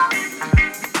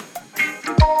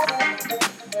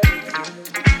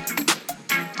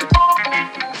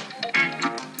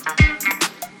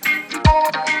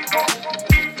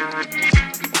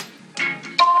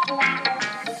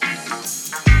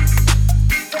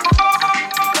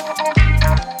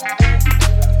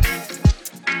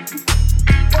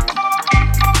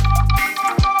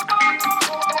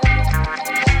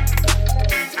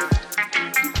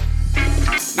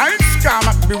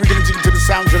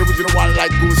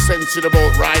sense in the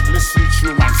boat ride, listen to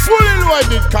you, man. Fully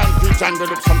loaded concrete,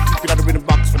 angled up some people that are in the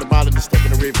box for the ball and the step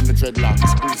in the rave and the dreadlocks.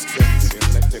 Grease sense,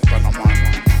 yeah, let's take on a man.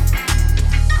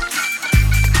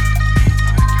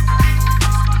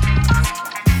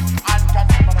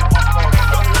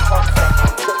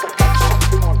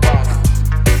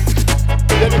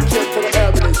 Dedicate to the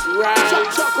herbalist, right?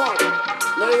 Chuck on.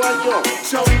 Now you want you.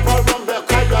 Jump around the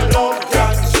car, you love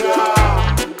ganja.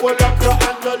 Pull up your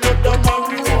hand, you love the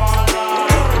marijuana.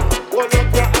 Pull up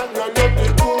your hand, you love the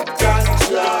good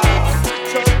ganja.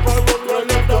 Jump around, you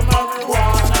love the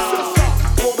marijuana.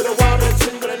 Move the water,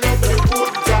 sing the love the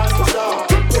good ganja.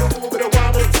 Move the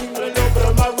water, sing the love the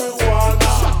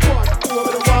marijuana. Move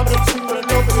the water, sing the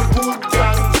love the good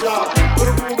ganja.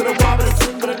 Move the water,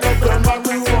 sing the love the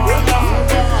marijuana.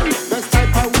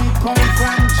 Come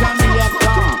from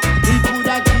Jamaica. He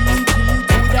coulda Kiki,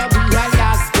 coulda be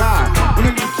Alaska. We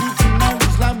no lick it in a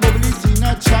wrist like bubbly in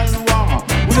a chalwa.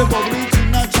 We no bubbly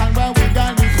in a chalwa, we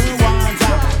got little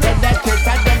water. Then that case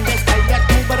of them, they style that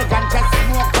too, but a ganja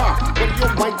smoker. Whether you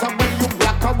white or whether you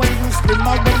black or whether you slim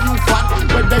or whether you fat,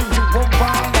 whether you go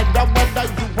brown like that, whether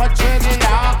you a cherry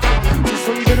hawk. This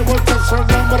one get a boat to serve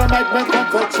them, but I might make up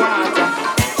for charge.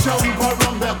 Jump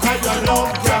around the car, you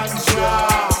love ganja.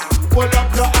 Pull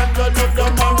up your hand, you love the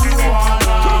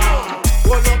marijuana.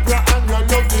 Pull up your hand, you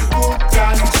love the good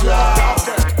ganja.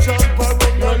 Jump around,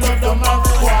 you love the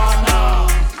marijuana.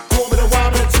 Move the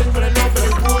water, sing with the love the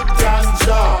good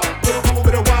ganja. Move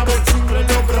the water, sing with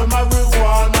the love the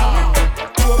marijuana.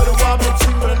 Move the water,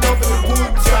 sing with the love the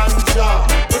good ganja.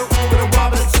 Move the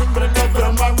water, sing with the love the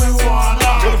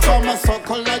marijuana. We form a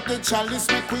circle like the chalice,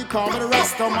 make we come with the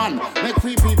Rasta man. Make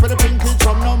we people the pinky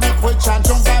drum, now make we chant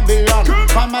on Babylon.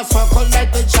 Form a circle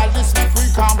like the chalice, make we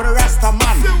come with the Rasta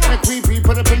man. Make we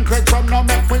people the pinky drum, now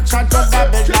make we chant on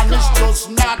Babylon. It's just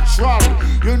natural.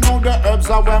 You know the herbs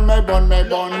are when me bun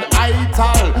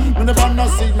ital. When the bun no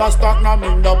seed, no stock, no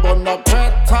mean no bun no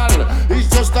petal. It's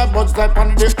just a bud step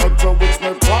on the herb to which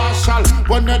me partial.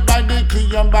 When it by the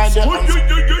key and by the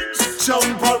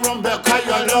jump around the car,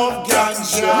 you love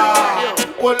ganja.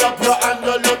 Pull up your hand,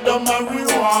 you love the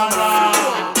marijuana.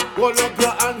 Pull up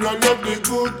your hand, you love the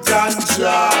good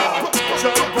ganja.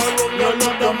 Jump around, you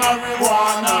love the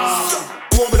marijuana.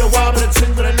 Move the water,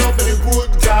 sing with the love the good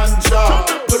ganja.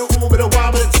 Move the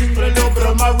water, sing with the love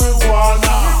the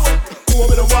marijuana.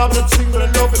 Move the water, sing with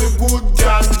the love the good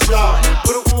ganja.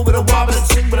 Move the water,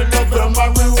 sing with the love the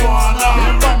marijuana.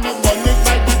 Run the money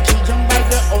by the key and by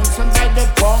the ounce and by the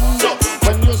pound.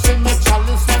 When you see me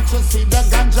chalice, don't you see the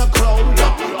ganja crowd?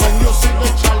 When you see the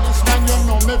chalice, man, you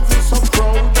know me feel so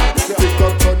proud. Pick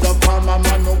up to the farmer,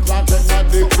 man, who planted at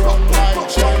the ground. My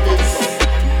chalice,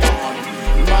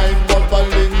 my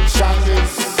bubbling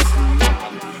chalice,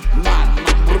 man,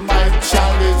 my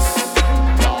chalice,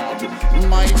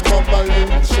 my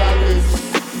bubbling chalice,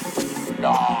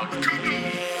 Lord.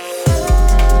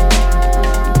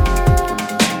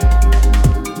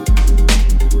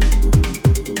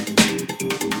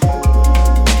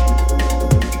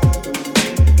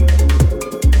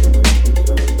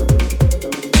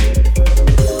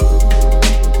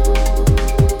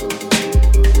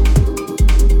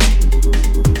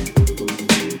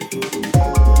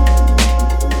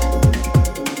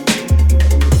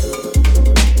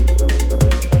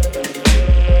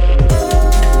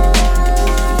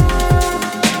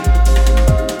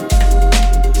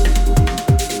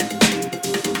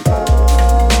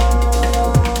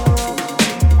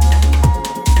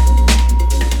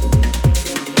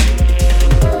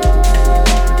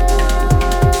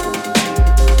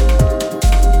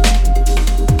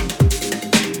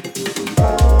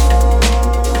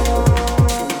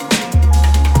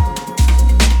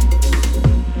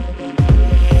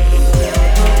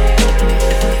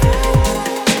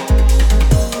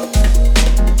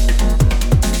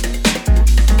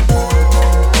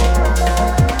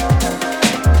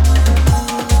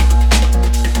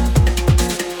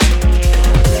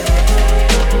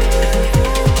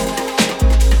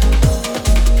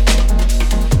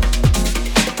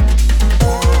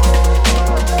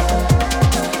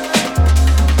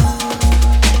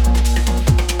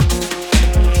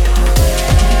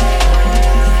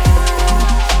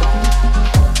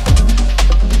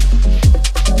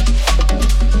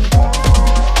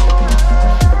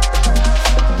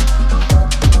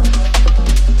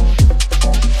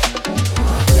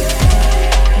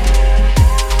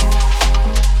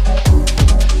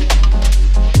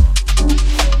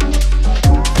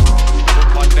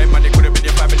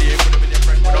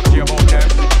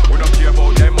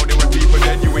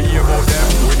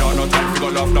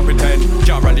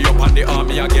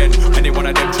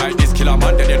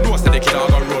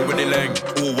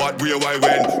 them. Who, what, where, why,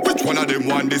 when? Which one of them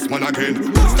want this man again?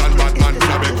 Who stand bad man with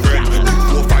a big friend?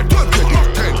 4, 5, 12, take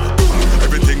Mark 10.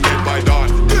 Everything dead by dawn.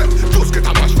 Yeah, just get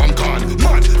a mash from Khan.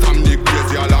 Man, from the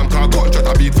crazy alarm car. Gunshot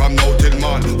a beat from now till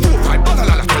man. 4, 5,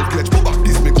 banana, 12 gauge. Bubba,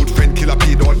 this me good friend, killer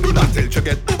P. Don't do that till you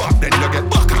get bubba. Then you get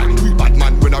back on. We bad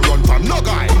man when I run from no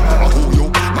guy. Who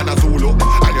you? Man a Zulu.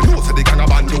 And you know so the gang a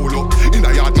bandolo. In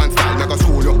the yard man style, mega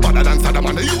solo. Better than Saddam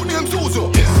and the Union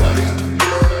Suso. Yes, sir.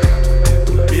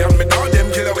 Me and me dog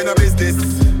them killer in a business.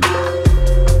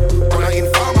 On a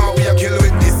informer we a kill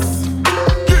with this.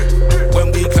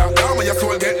 When we clock down, when your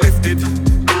soul get lifted.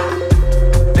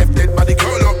 Lifted by the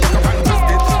girl up like a fan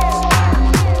twisted.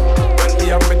 And me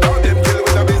and me dog them kill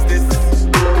with a business.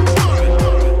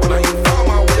 On a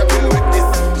informer we a kill with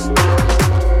this.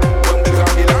 When we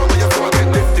clock down, when your soul get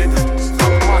lifted.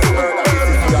 Some mass murder,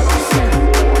 this is what we say.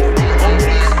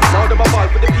 Now them a ball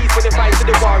for the peace when they fight to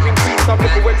the war. Increase some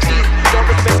little when peace. Don't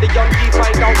respect the young G,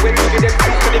 find out when we get them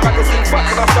treat. For the magazine,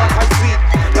 back and I start and sweet.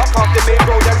 Lock off the main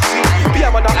road and street.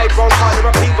 BM on the high ground, corner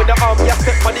and repeat with the army. I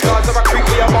step on the guards of a creep.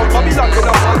 We are about Babylon with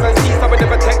the horns and seas. I will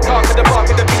never take talk of the mark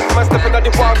of the beast. Man stepping on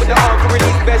the wall with the arm to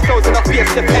release. Best shows in a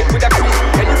face, step head with a priest.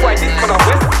 And you find this man on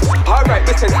west. Alright,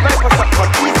 listen, sniper shot on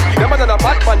trees. Them man on a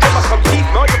bad man, never come cheap.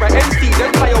 Now you're my MC,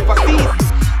 then fly overseas.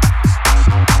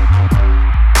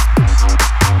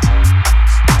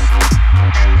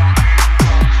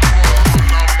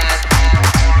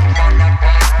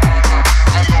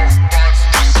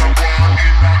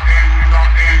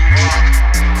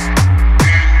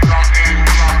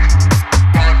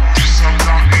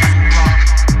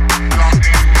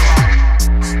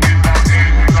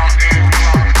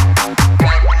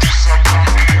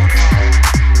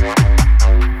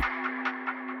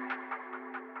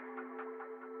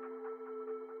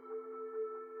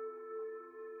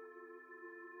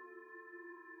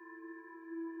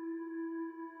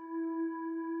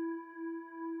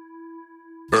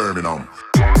 Birmingham.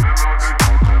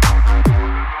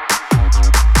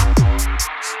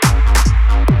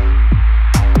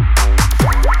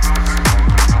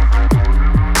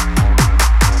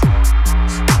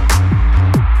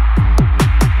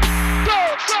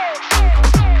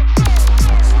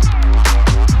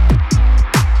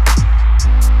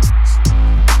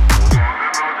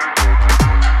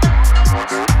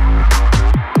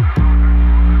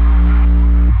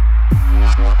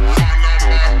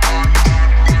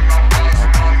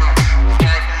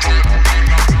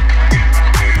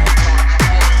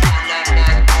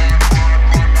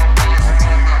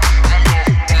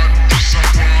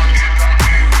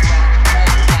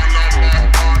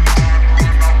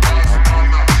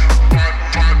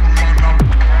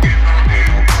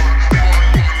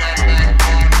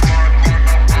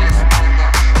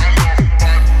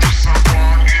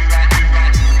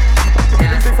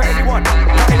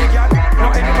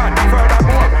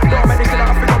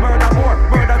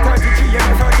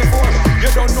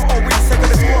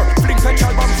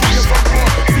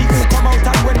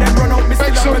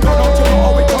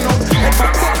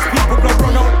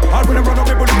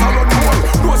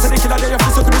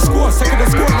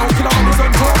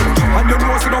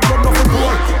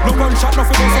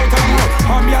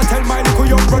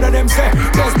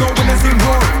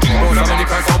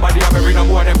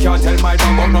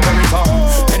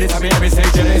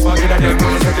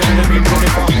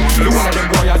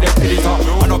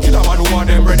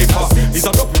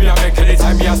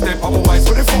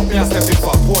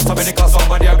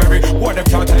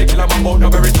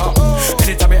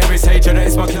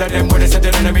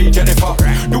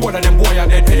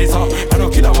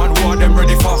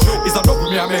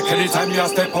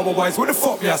 Where the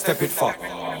fuck me I step it for?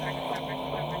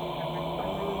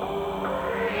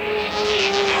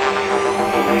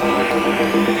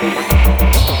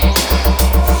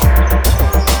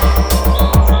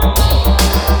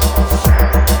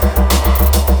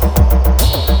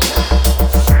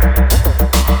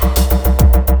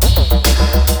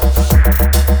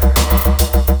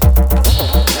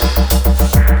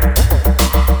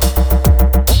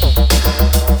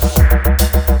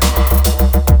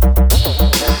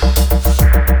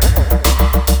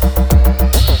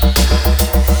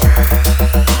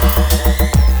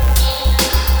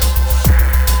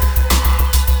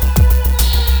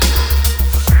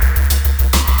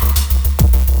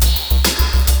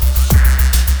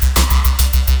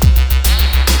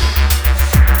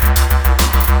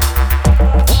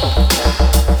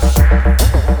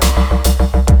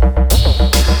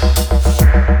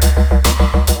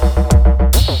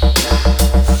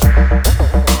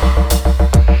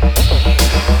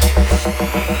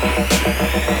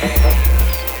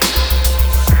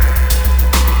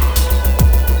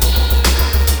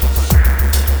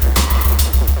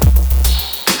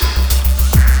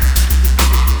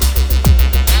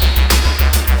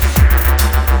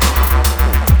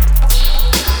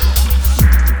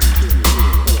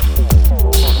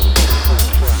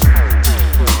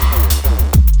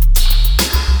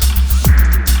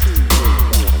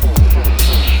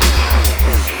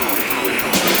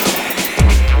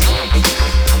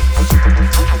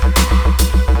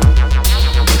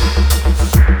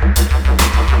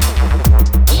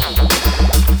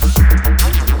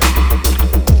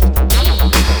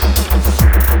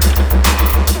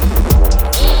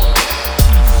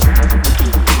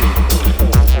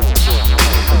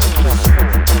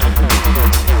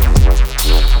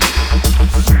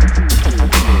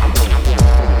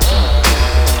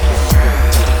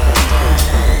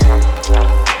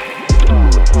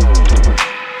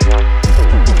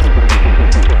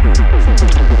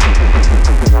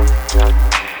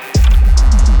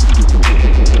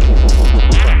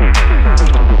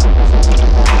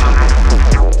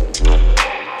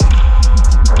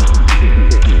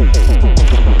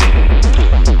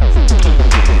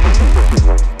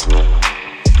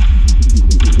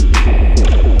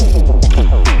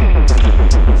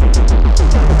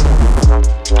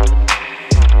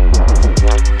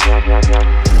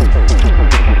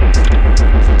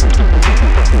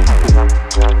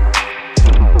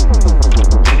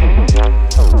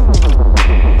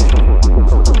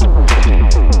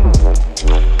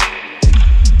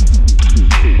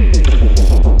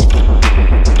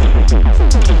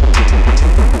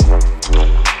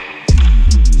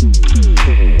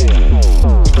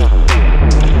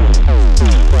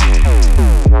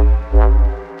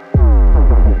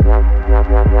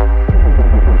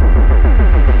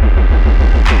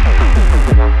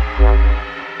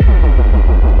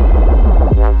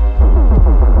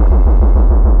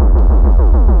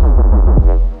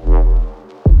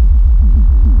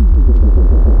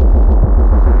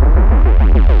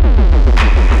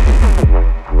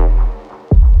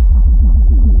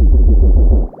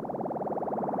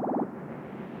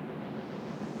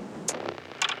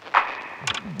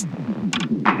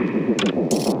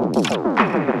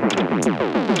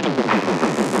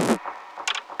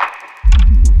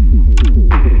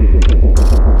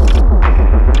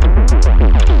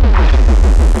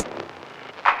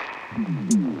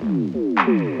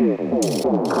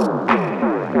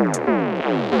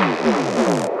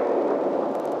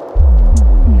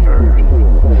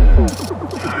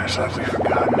 like we've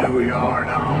forgotten who we are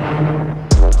now.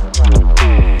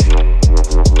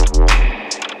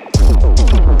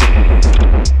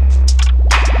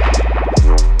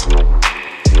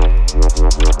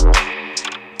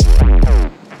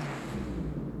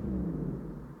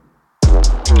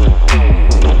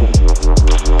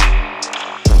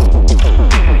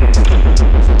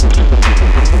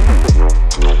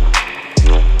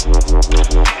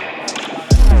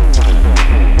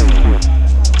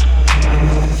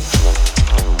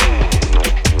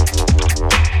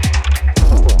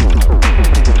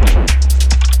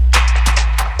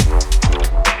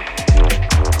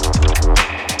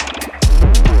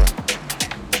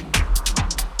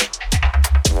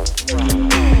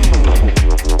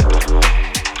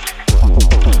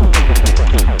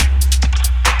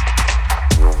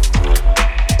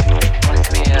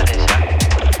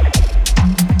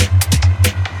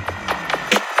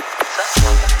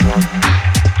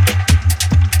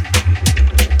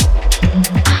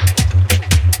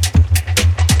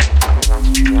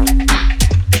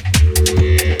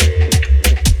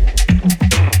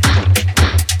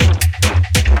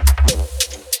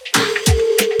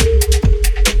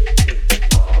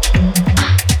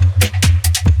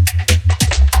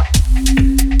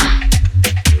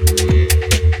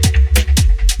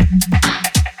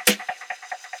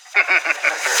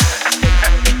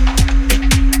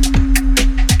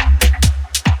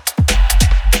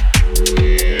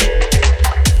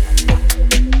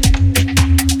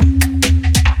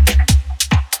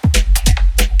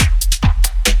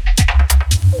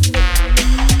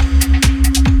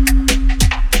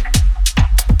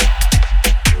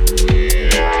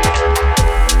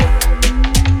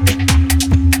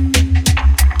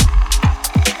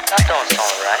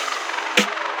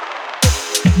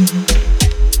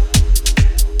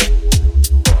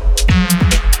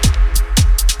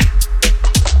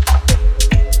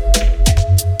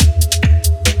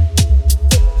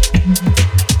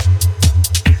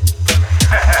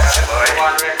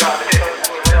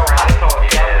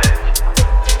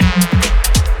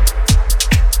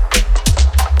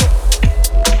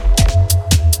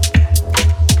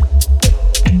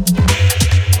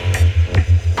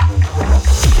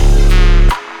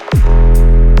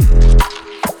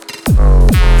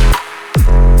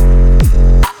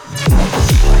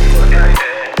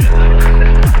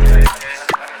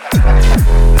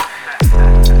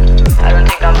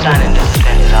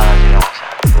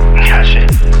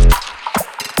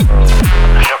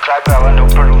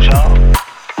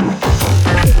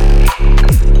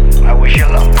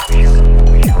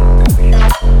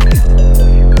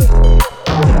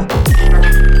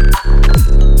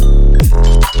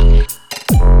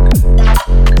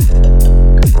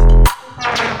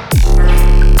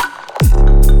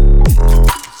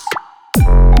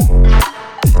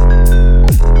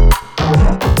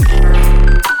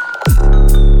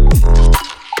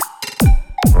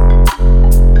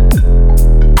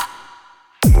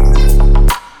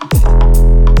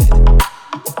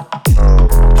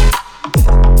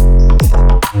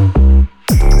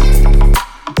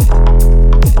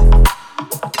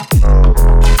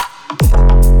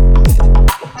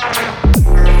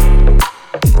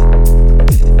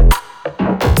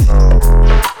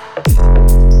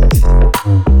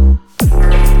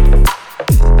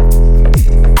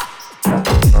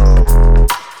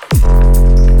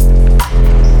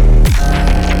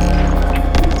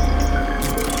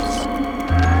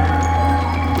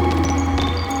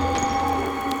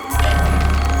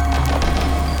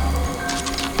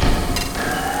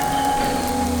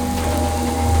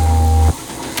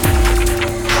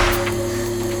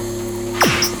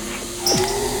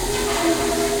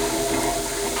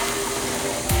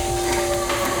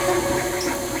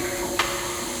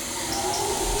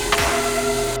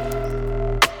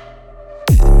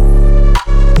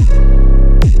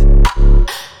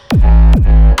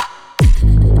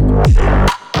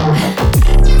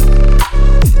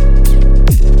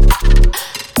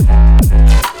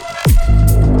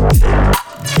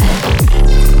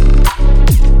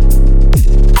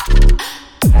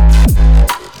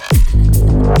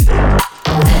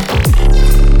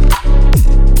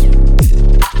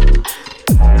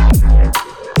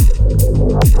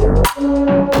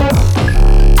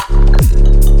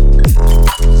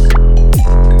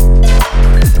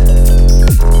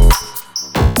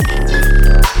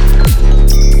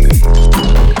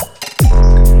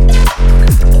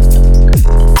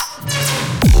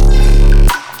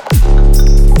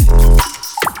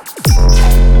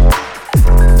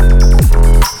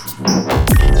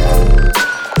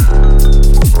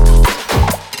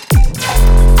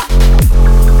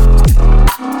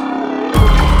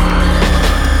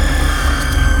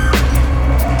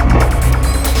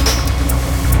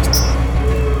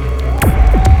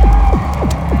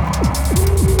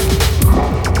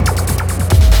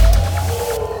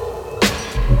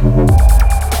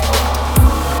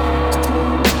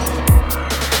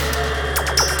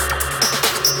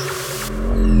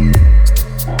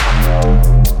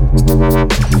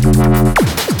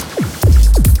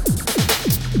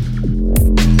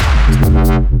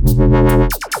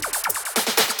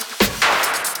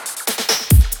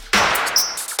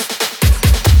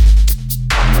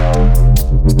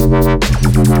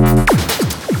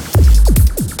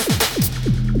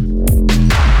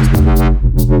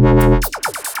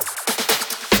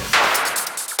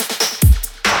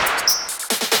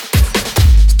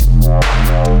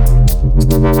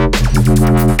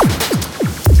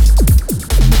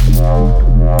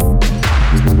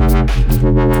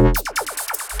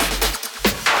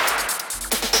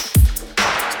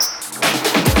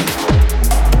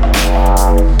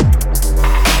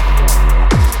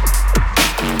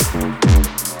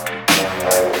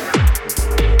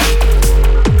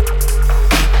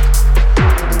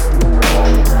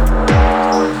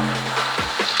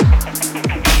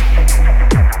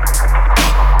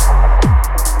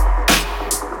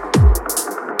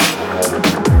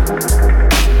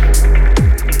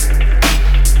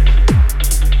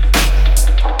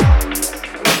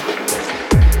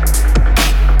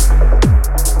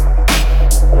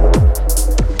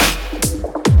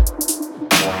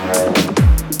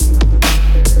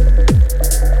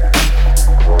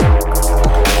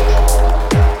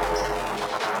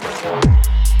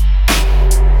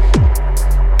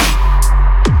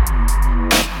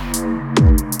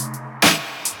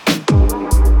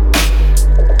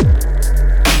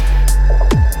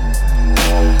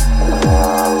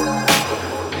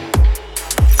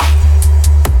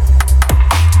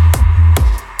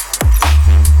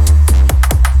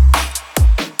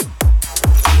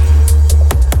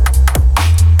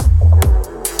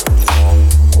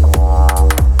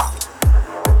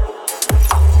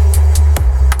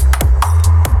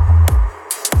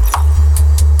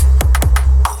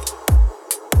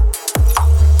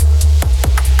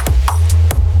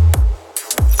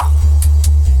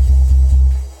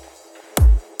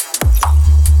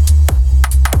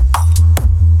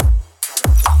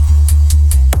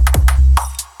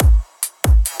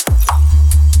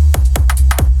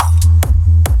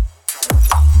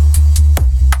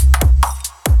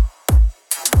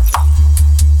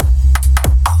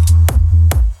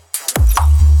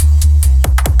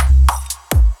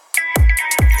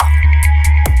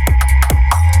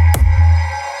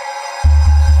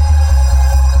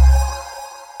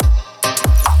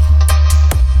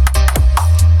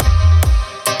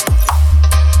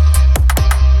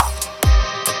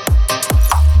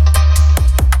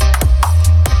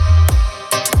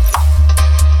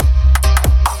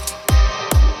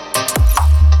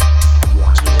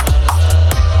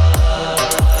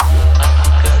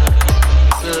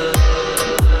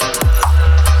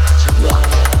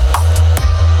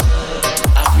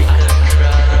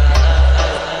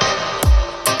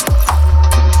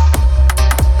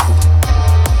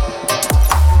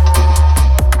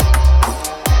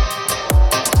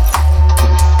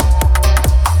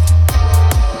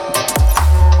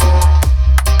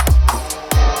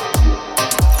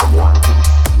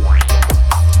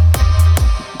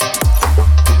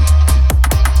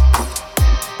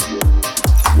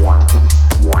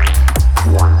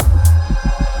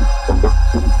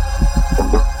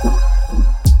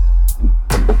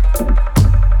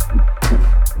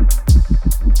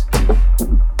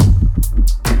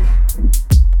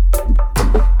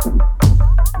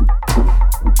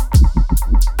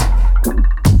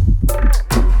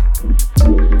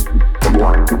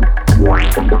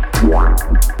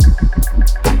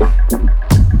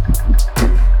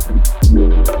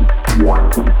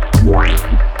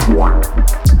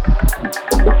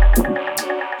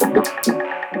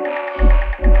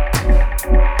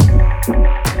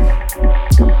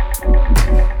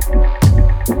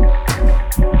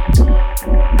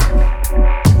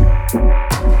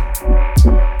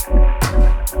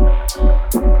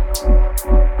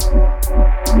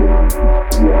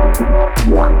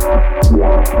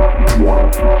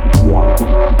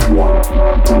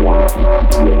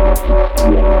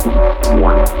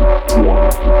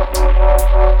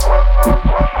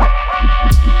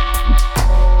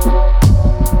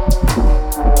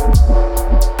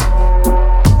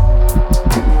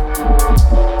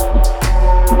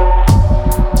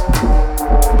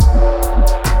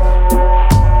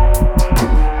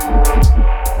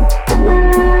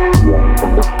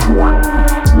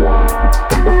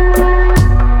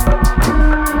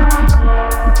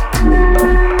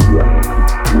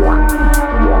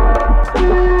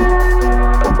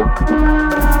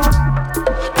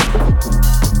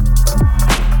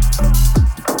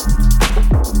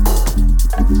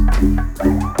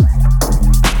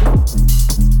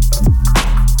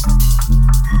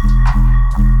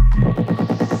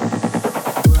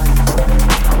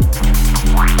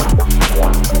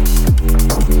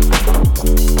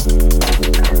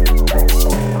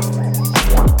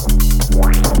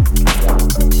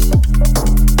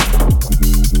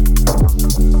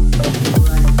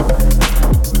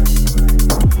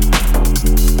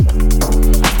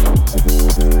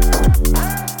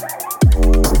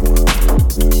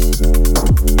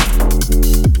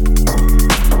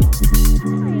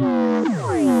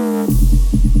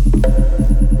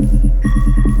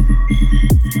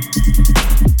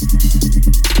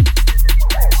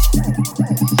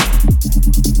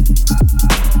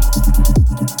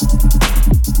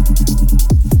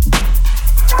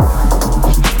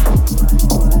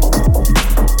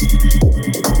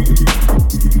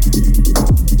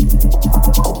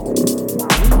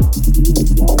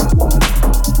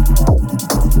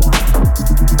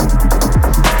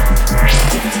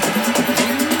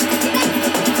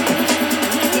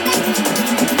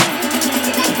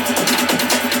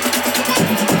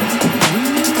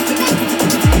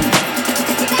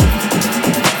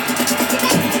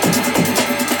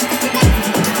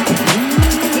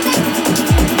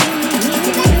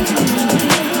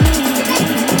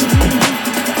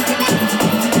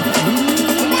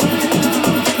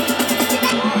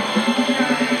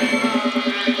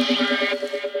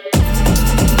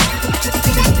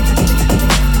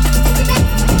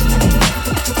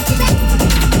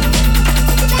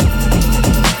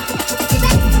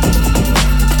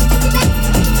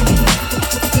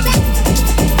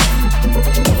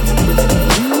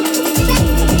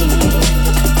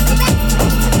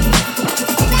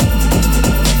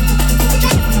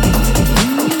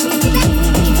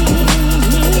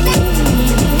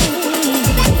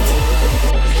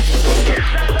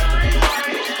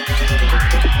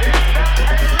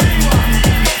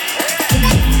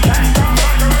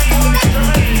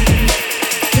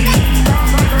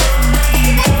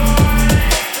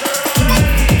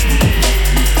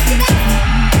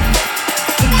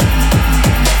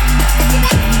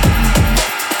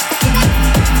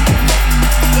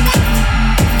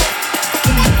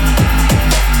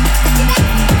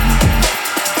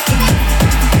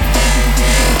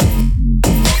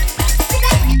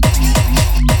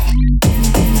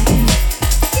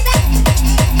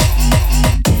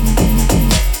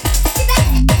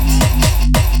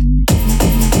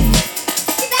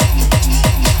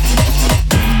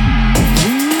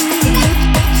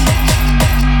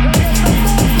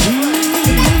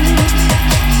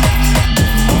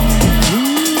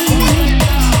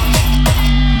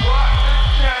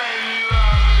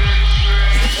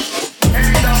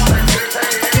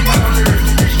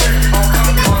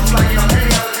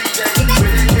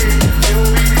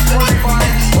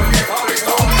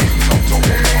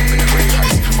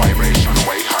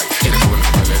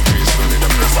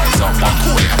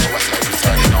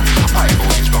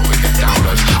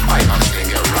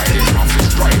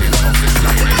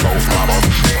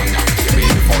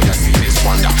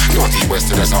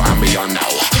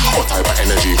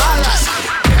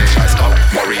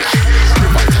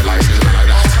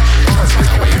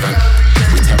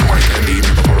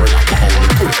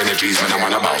 energies when I'm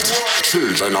on about.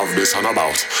 Children of this on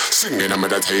about. Singing a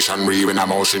meditation, breathing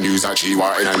emotion, use that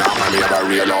Chiwa in and out. Man, me have a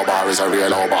real low bar is a real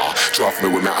low bar. Drop me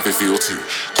with me, have you feel too.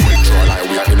 Quick draw like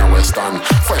we are in a western.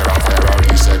 Fire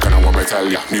out, he said, can I want me tell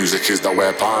ya? Music is the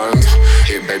weapon.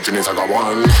 Hit bedroom is a go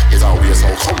one. It's our way, so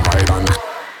come right on.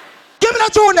 Give me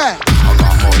that tune there. I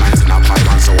got more lines in that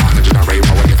python, so I can generate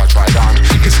power if I try down.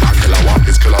 It's not killer walk,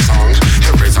 it's killer song.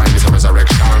 Every time it's a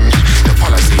resurrection. The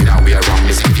policy that we are wrong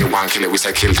is if you want kill it, we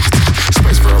say kill that.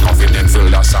 Space for a coffin, then fill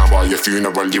that sound. While your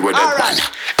funeral, you were dead one.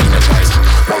 Energize,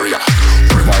 warrior,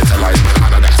 revitalize, man,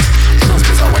 out of that. Trust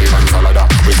is a wave and follow that.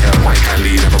 We tell Mike and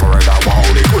Lee, never worry that. What all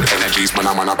the good energies, man,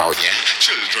 I'm on about. Yeah,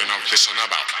 children of this on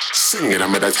about. Singing a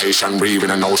meditation,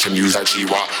 breathing an ocean, use that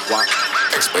Chiwa.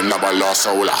 Expendable lost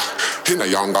solar. In a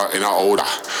younger, in a older.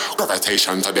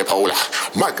 Gravitation to the polar.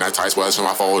 Magnetized words from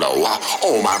my folder.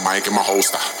 Oh, my mic in my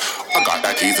holster. I got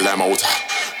that key to the motor.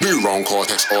 Neuron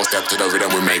cortex, all step to the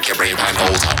rhythm. We make your brain pan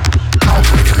alter. Out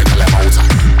from the chemical motor.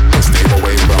 Unstable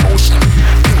wave of emotion.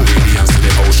 Ingredients to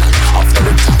devotion. Off the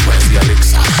rip top, where's the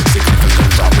elixir?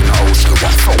 Significant drop in the ocean.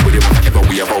 What flow with him whenever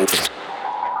we are open.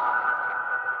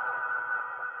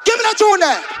 Give me that tune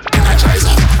there.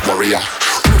 Energizer, warrior,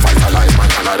 revitalize my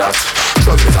Canada.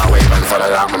 Trust is a wave and follow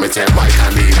that. When me take my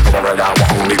candy, never worry that. What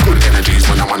only good energies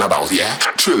when I'm on about, yeah.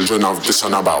 Children of this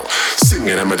on about.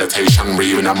 Singing a meditation,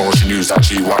 breathing emotion, use that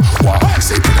G-Wa.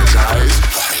 Say energize,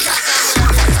 warrior,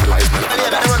 revitalize my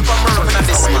Canada. Trust is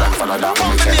a wave and follow that.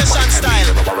 When me take my candy,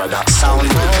 never worry that. Only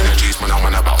good energies when I'm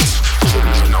on about.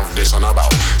 Children of this on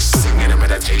about. Singing a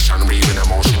meditation, breathing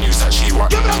emotion, use that G-Wa.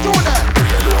 Give me that tune there.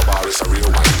 Real low bar is a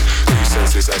real one. New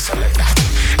senses, I select that.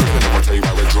 Even if I tell you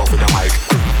why we drop with the mic,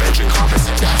 bedroom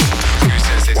compensate that. New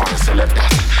senses, wanna select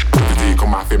that. Gravity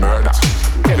come off the murder.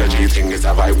 Energy thing is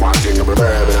a vibe, one thing of a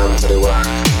burden to the world.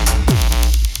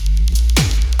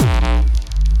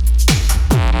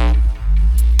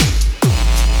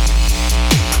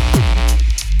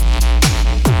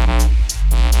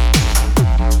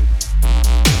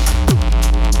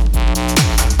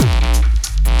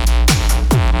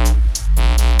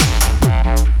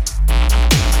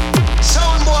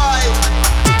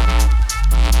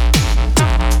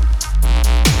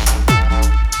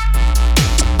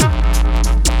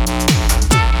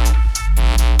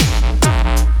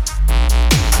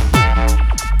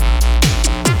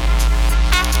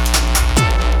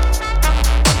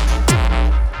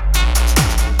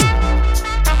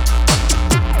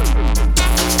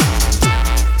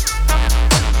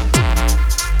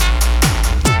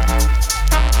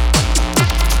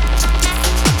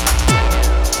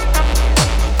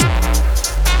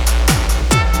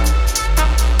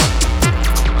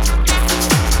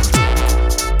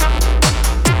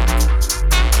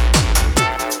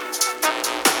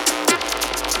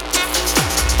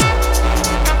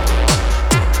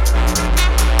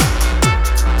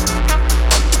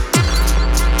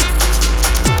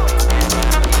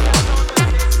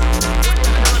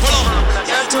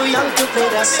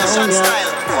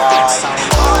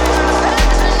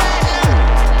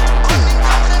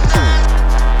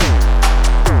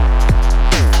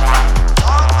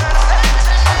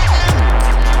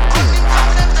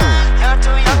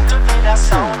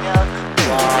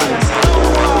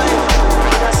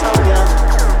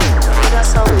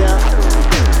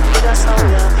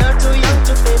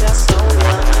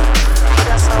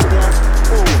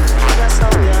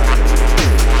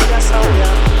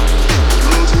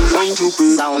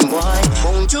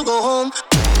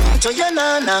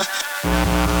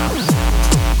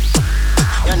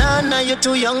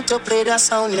 To play that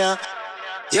sound, yeah.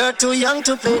 You're too young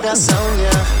to play that sound,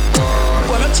 yeah.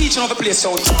 Well, I'm teaching how to play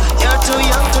sound. You're too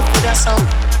young to play that sound.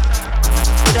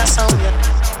 Play that sound, yeah.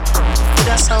 Play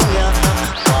that sound, yeah.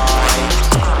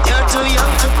 You're too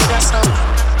young to play that sound.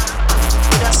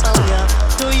 Play that sound, yeah.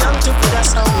 Too young to play that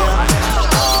sound, yeah.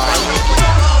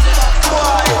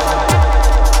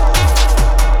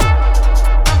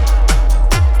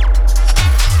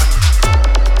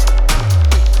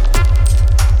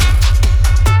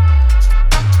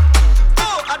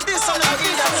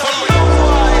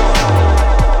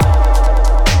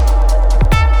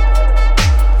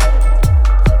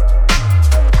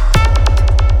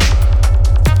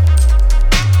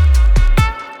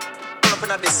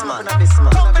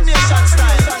 Combination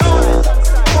style.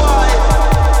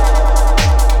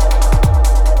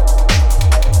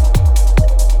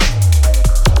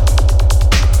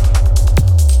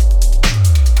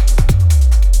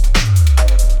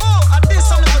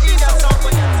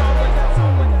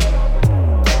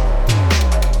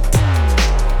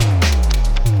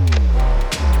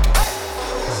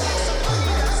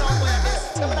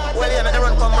 Well, yeah,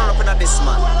 everyone come run up in this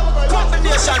man.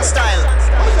 Combination Babylon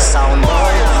style. Sound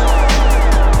boy.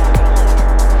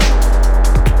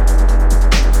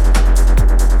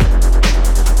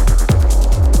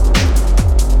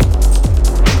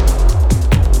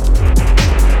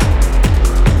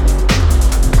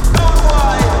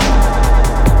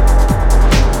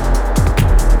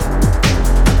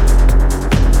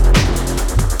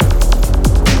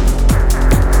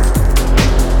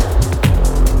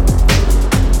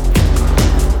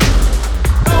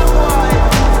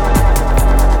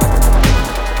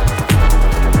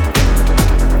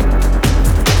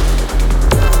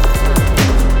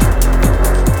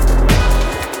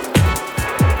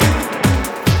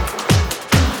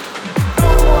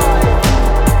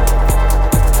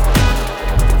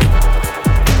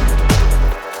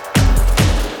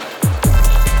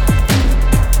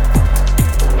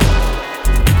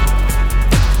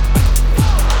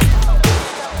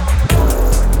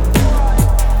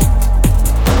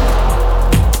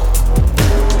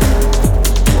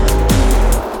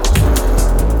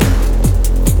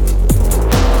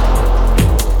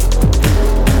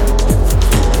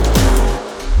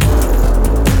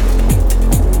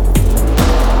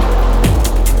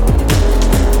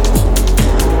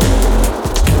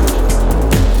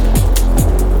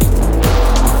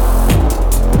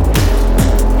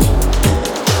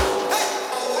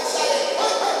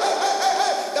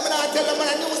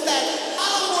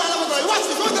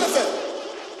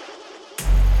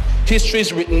 History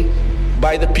is written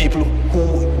by the people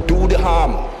who do the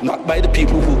harm, not by the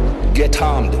people who get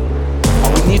harmed.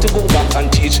 And we need to go back and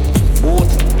teach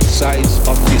both sides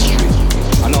of history.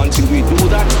 And until we do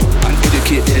that and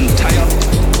educate the entire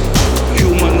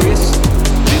human race,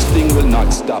 this thing will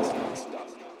not stop.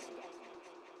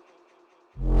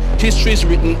 History is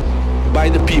written by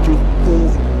the people who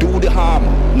do the harm,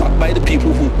 not by the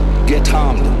people who get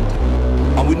harmed.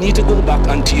 And we need to go back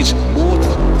and teach both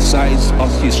sides of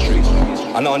history.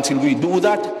 And until we do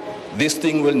that, this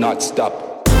thing will not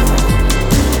stop.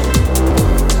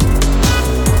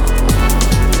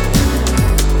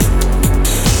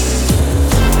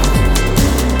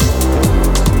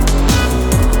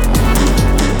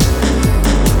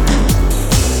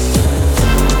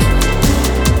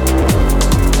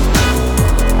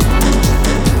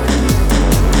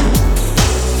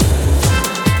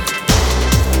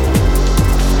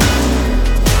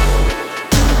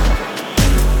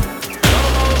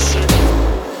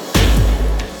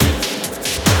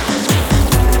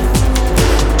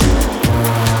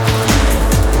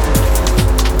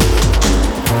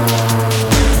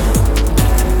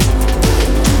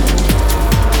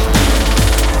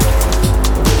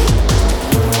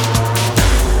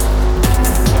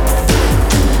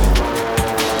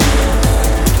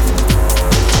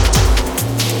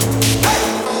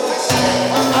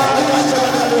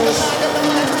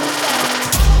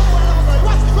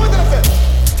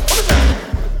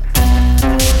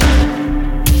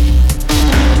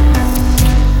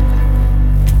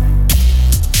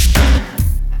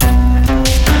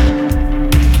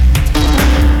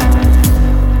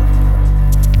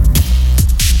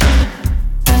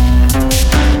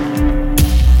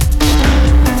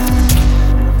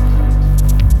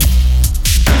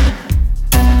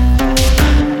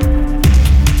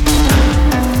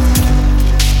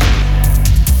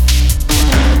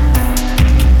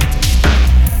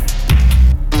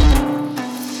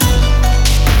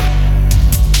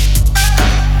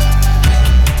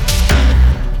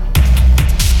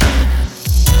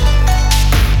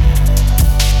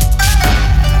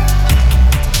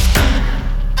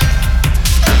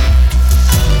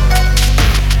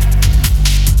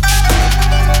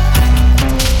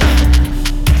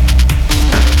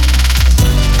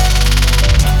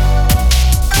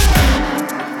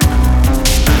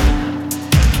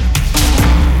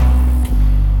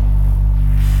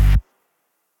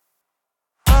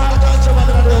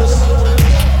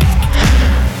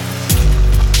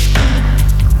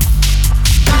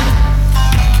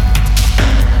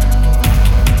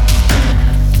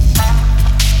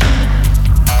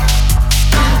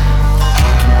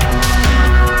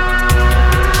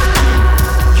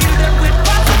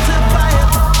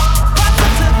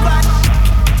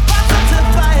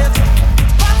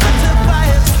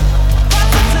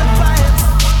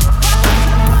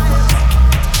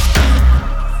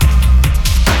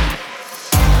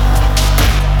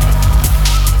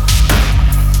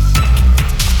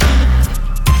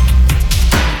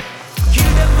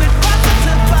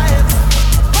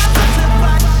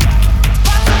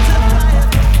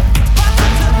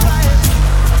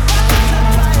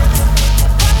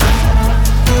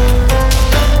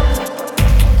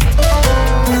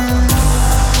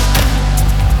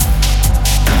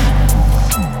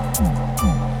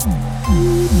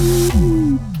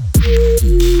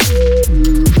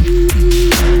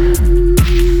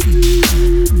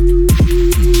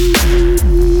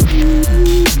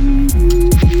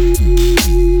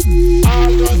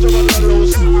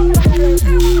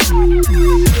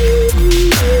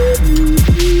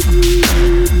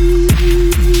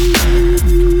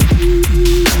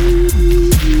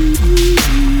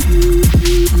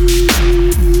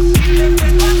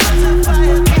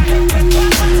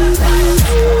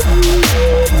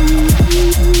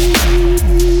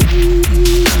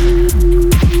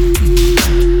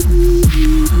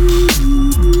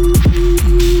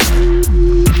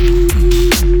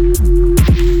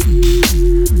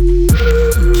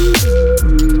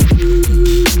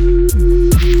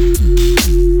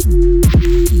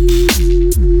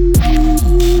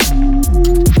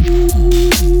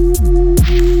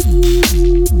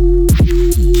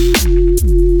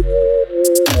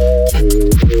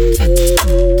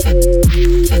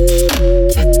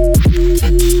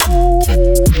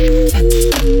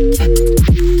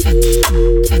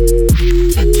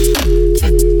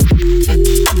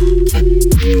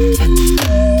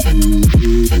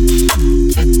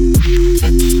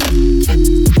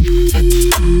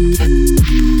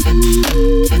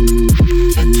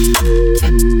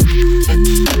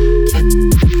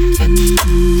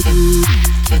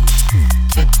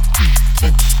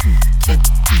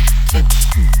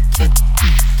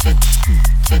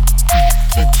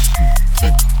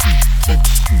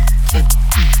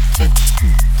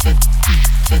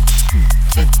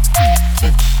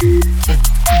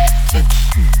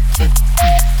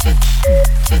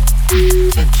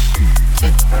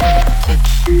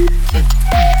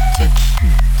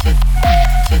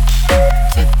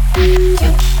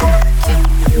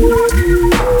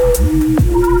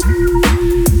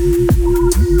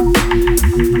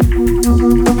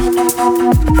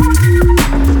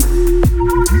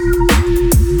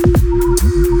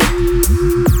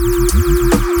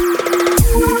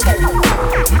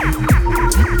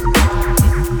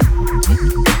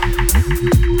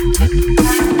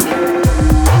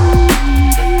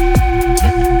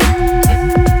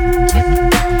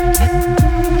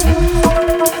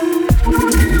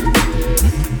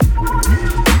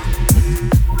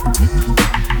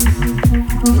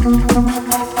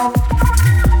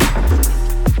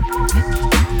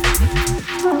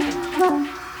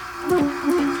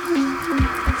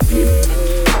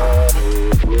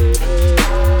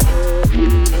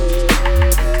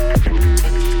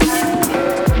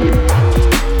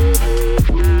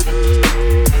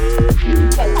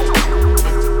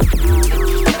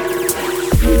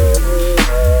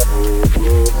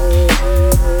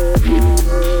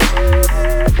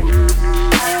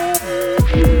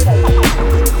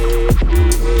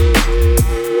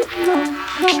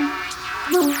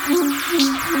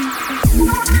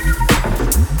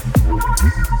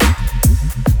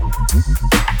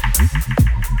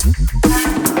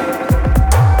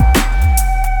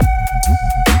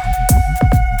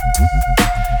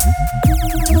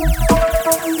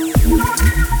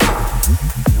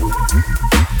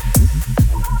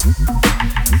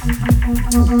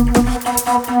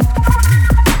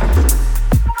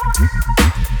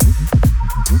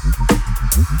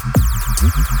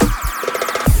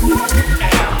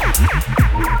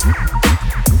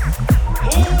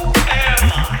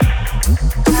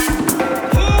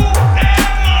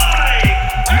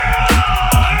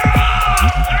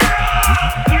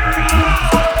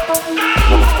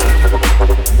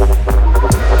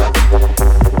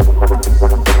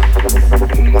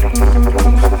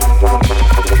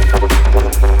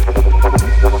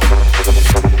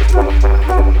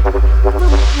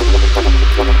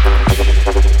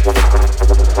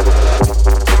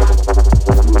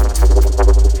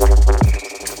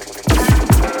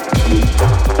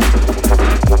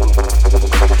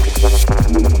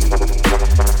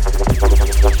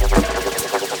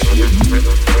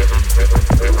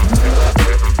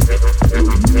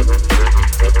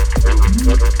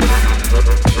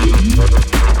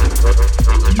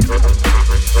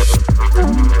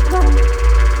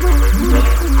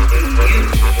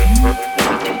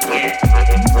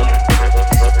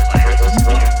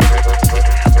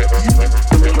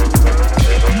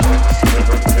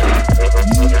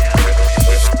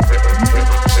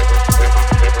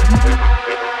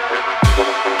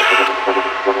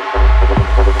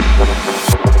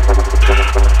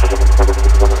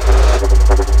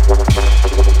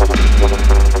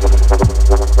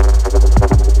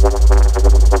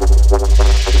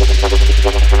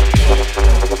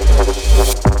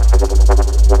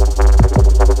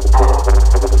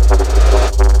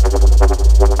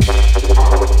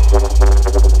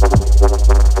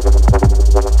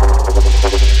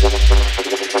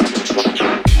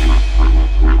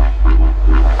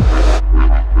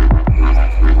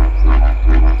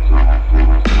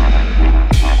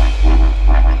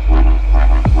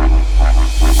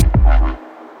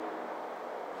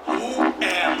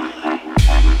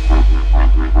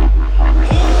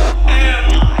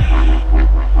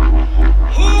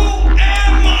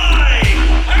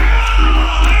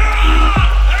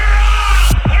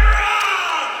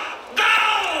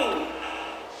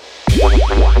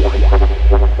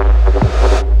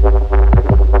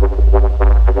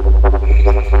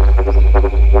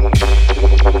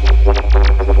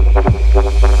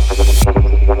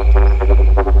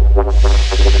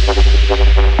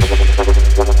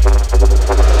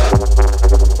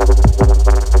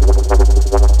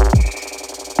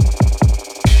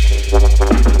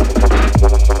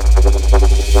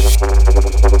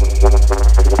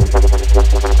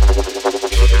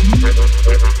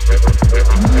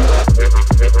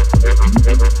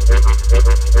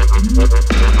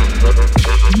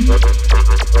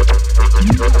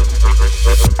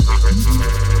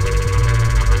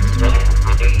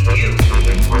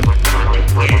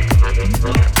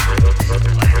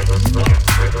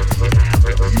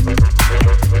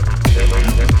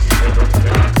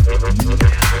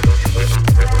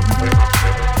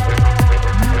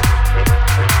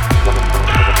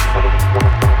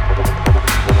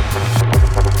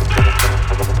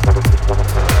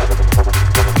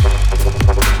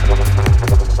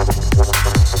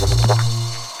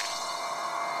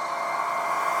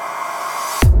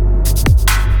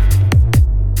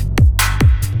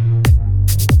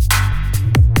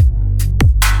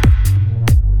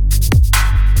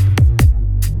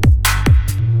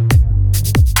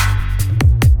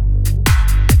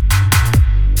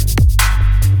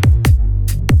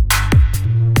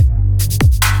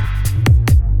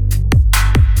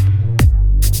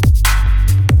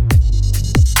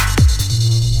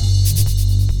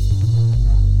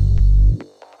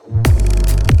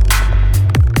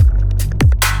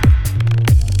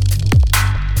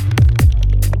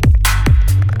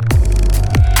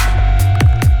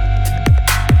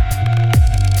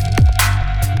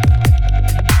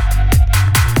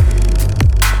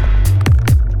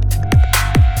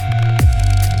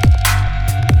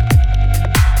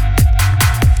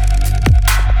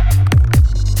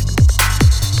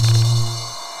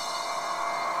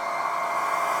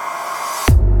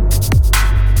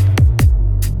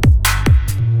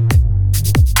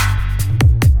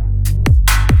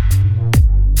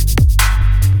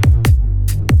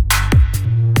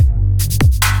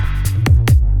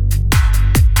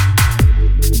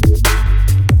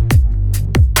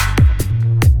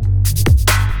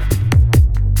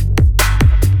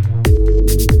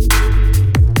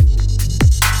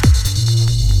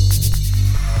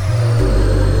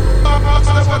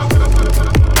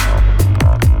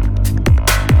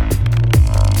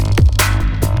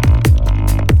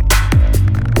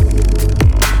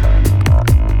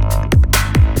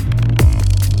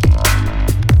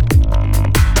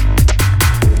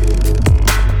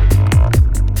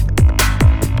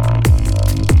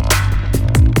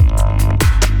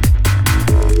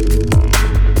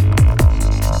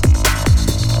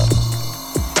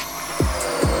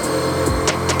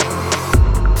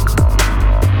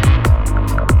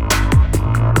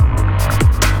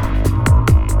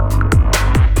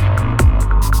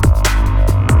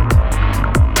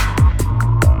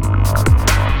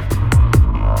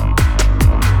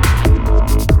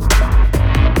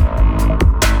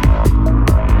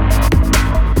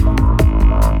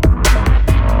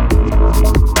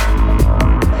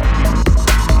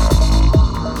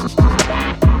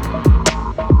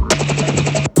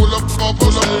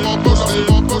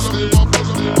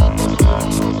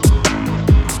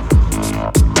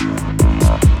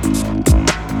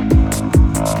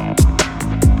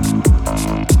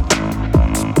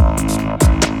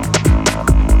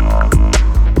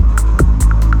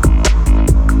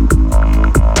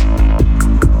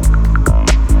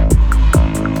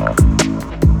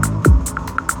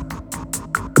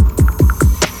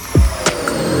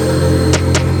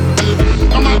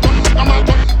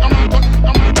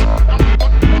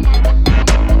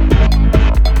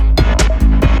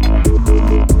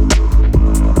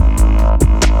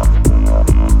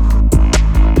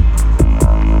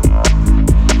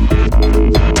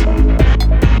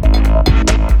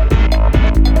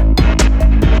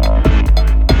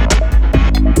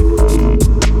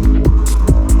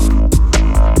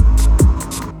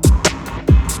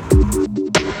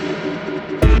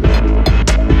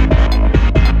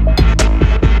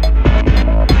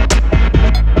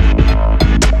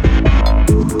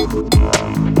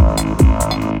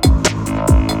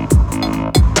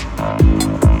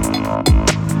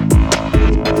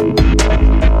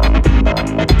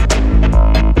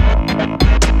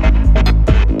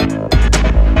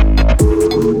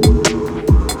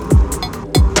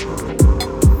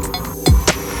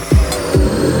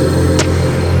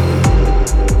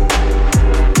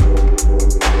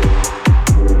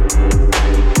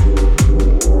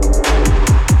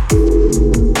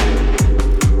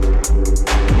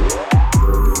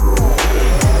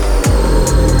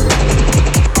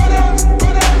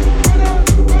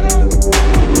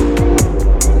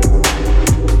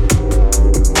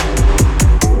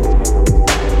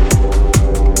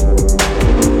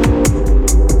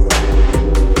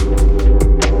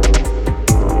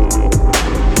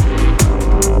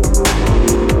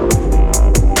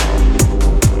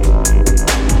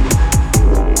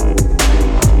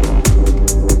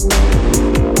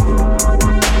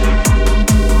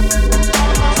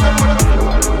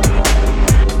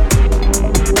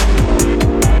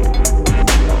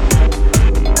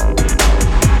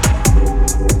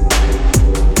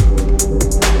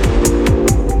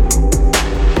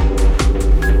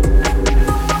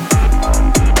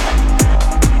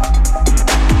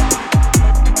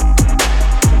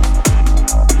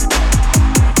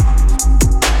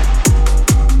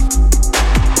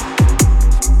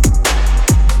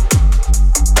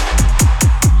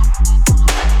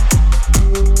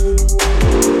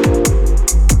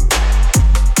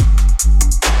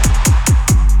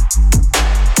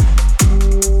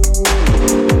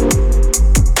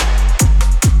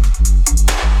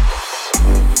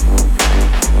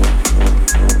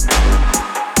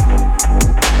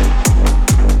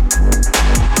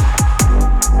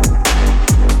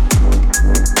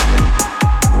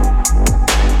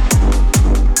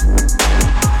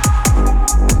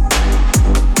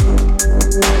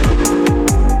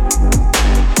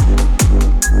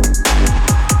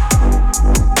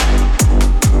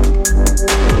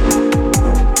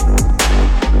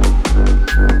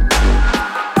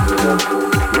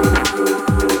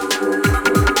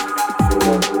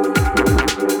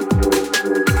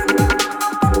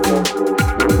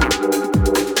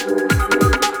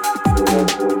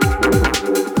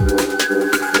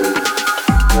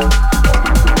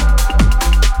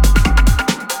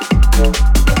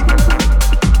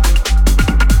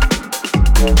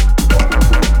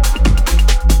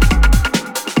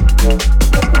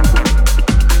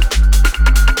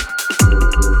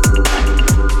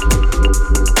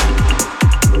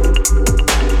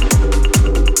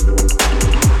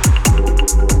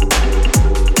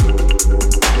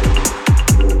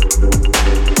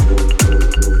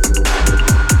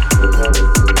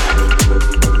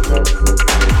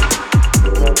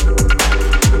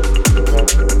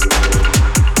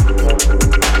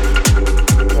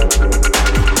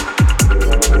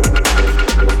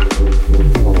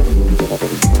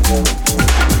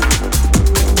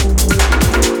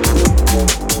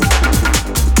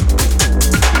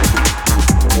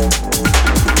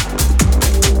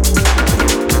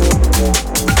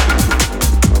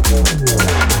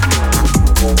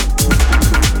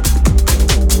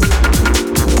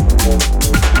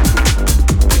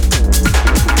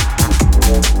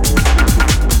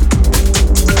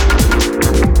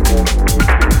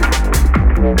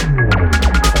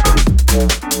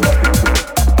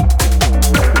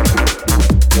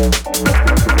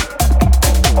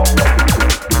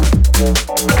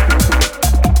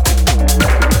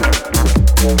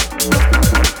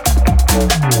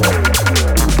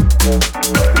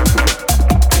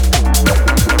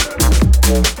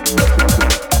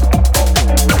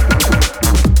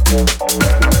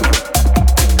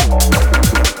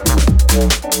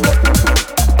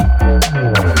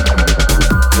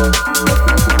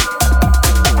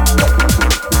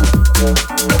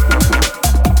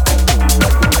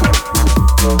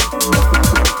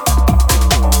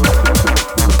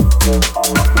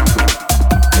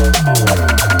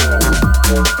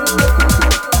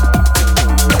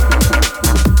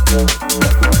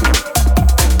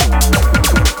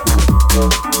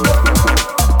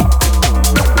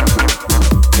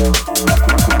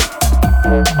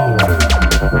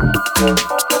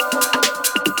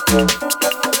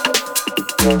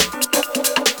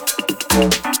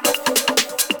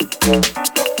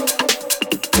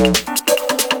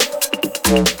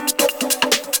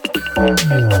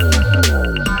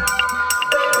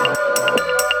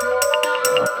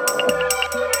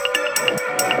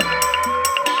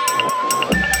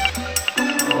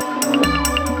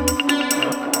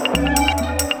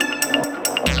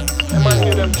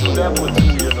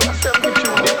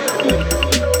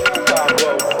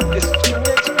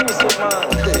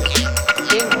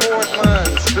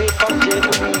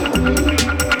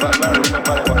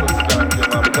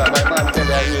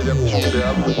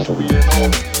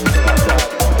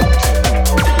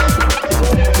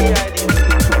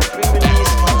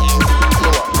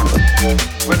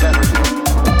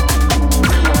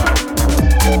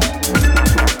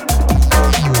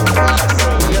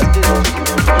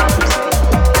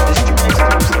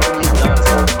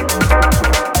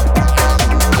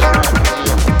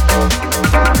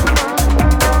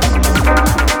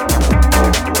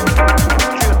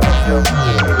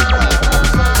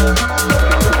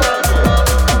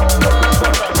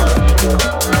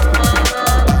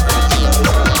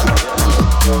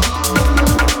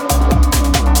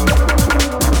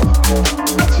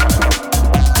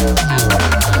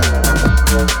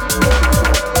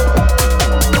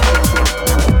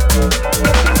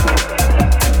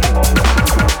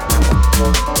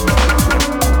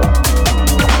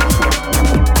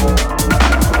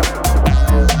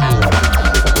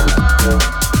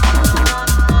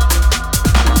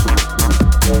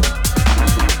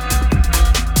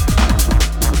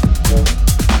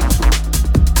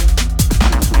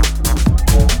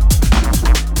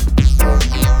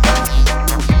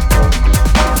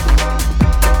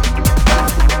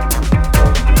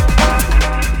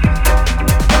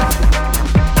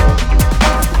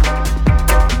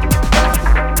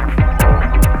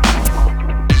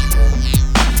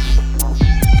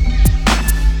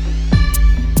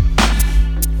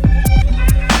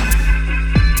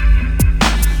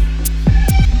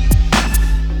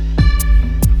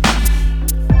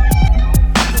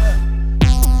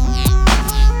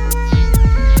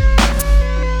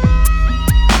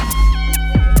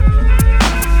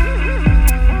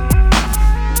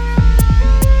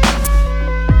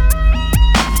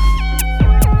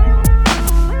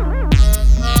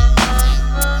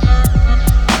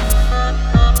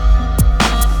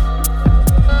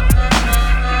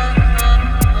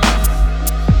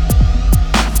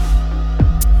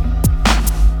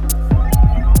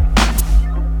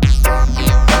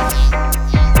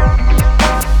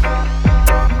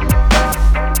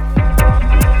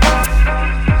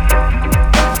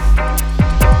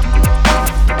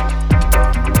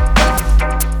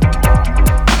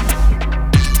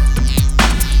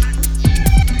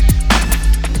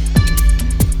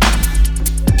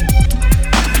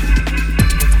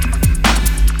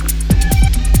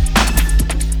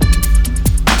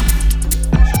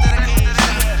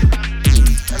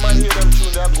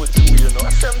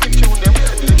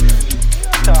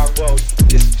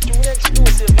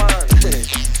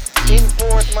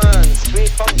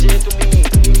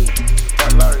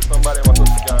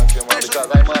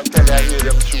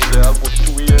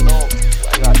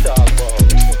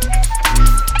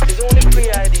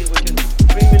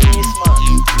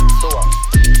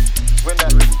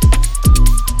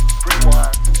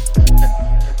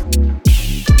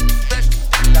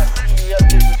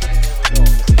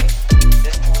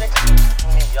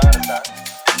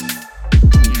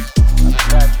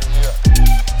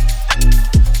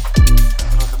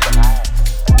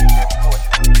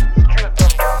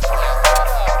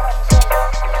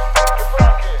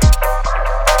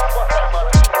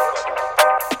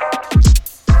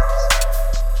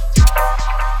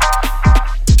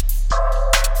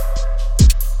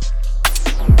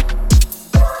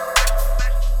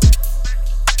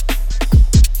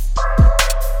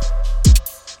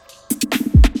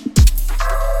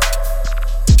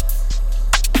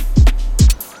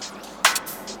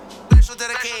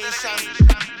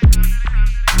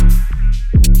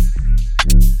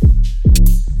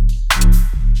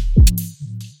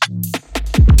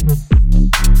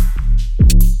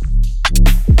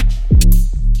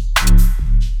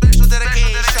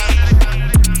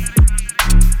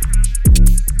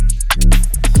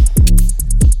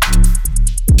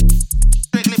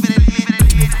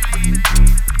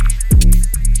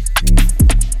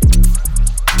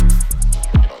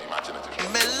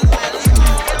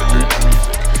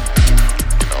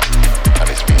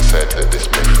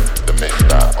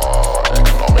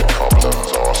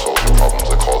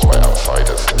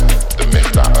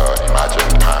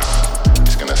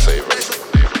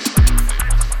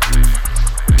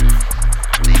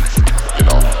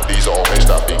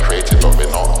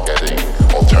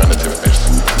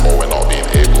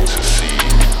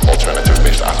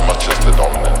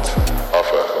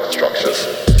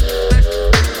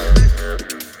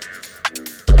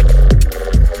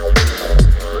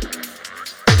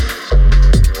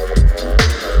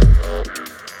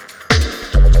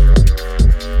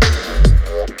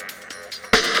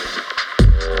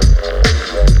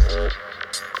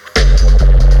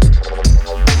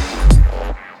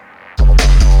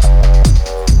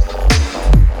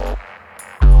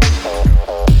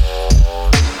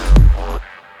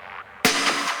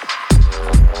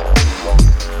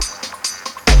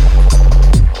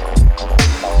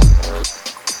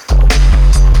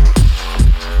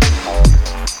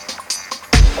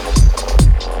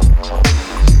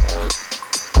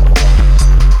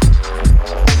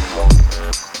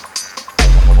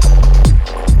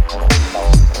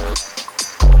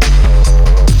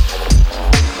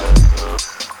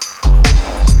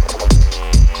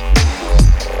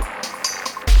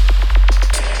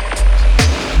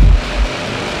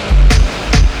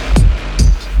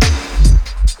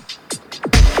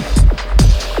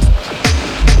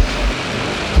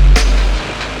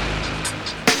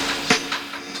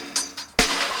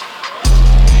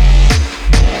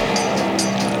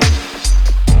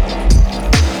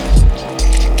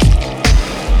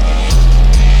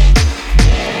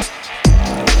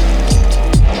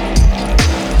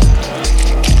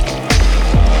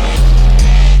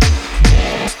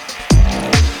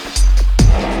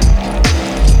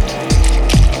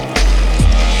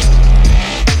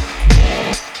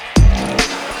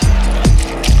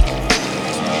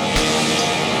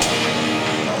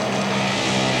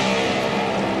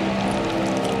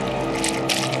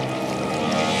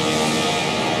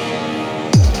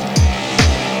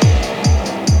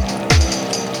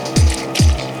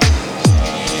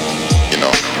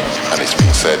 And it's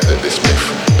been said that this myth,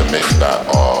 the myth that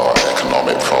our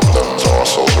economic problems or our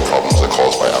social problems are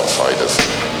caused by outsiders,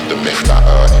 the myth that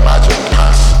imagined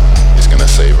past is going to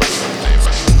save us.